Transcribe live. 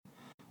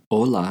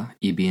Hola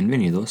y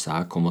bienvenidos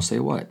a Como Say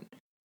What.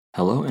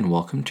 Hello and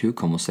welcome to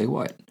Como Say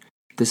What.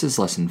 This is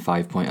lesson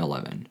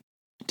 5.11.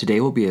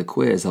 Today will be a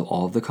quiz of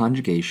all of the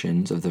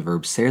conjugations of the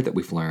verb ser that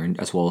we've learned,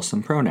 as well as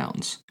some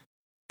pronouns.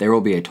 There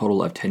will be a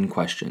total of 10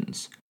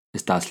 questions.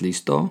 ¿Estás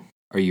listo?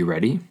 Are you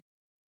ready?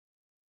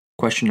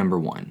 Question number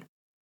 1.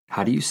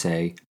 How do you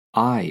say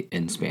I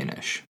in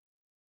Spanish?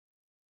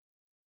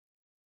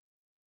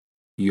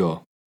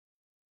 Yo.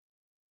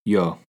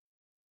 Yo.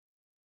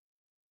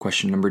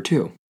 Question number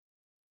 2.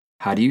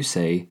 How do you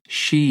say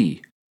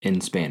she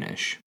in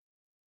Spanish?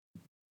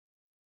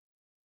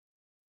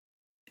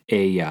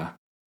 Ella.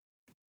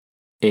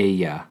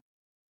 Ella.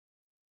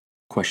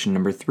 Question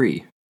number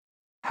 3.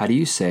 How do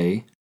you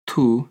say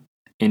tú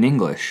in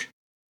English?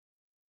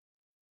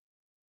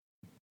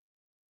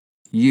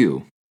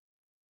 You.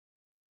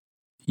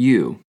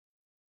 You.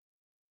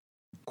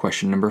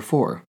 Question number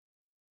 4.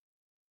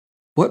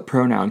 What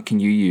pronoun can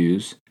you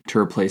use to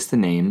replace the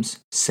names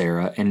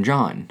Sarah and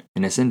John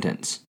in a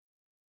sentence?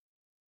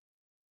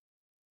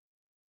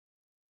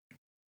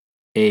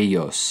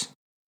 Ellos.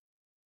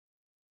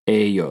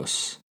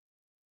 Ellos.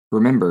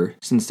 Remember,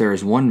 since there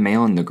is one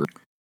male in the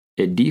group,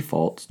 it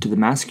defaults to the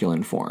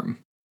masculine form.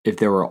 If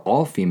there were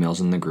all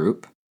females in the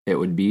group, it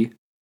would be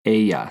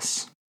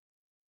ellas.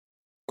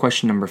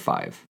 Question number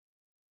 5.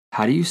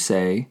 How do you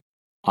say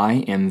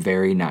I am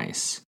very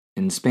nice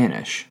in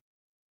Spanish?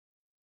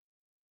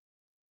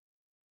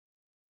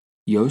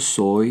 Yo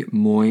soy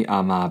muy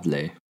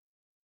amable.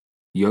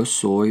 Yo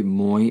soy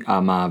muy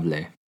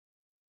amable.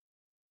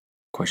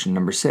 Question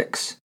number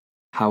 6.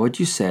 How would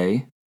you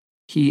say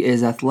he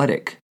is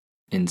athletic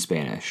in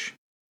Spanish?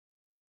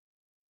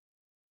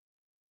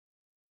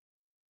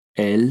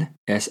 Él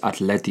es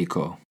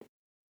atlético.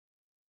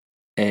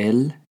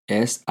 Él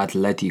es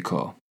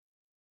atlético.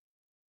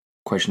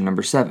 Question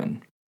number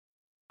 7.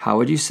 How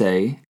would you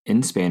say,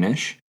 in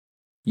Spanish,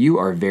 you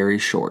are very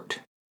short?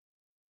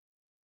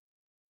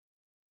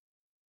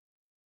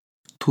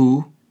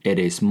 Tú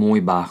eres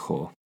muy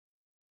bajo.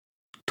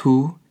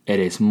 Tú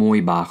eres muy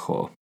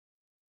bajo.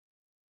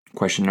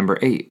 Question number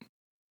 8.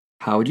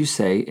 How would you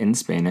say, in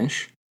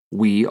Spanish,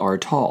 we are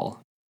tall?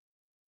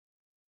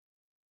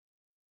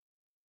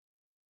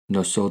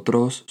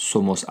 Nosotros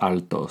somos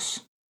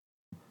altos.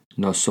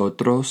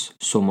 Nosotros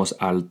somos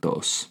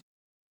altos.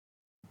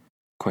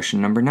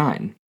 Question number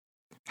 9.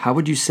 How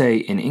would you say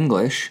in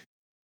English,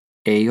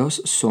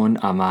 ellos son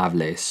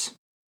amables?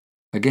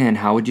 Again,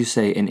 how would you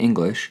say in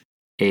English,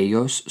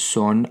 ellos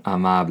son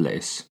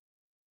amables?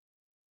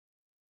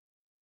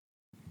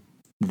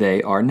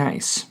 They are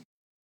nice.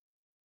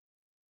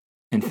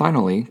 And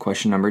finally,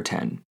 question number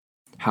 10.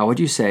 How would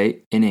you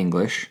say in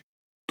English,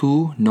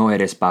 tú no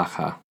eres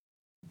baja?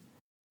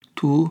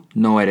 Tú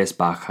no eres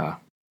baja.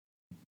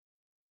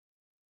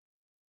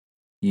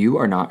 You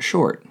are not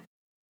short.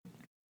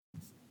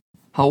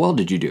 How well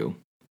did you do?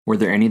 Were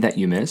there any that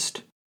you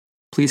missed?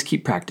 Please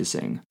keep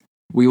practicing.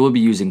 We will be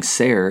using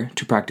ser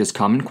to practice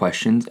common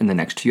questions in the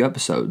next few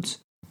episodes.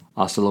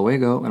 Hasta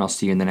luego, and I'll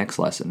see you in the next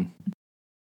lesson.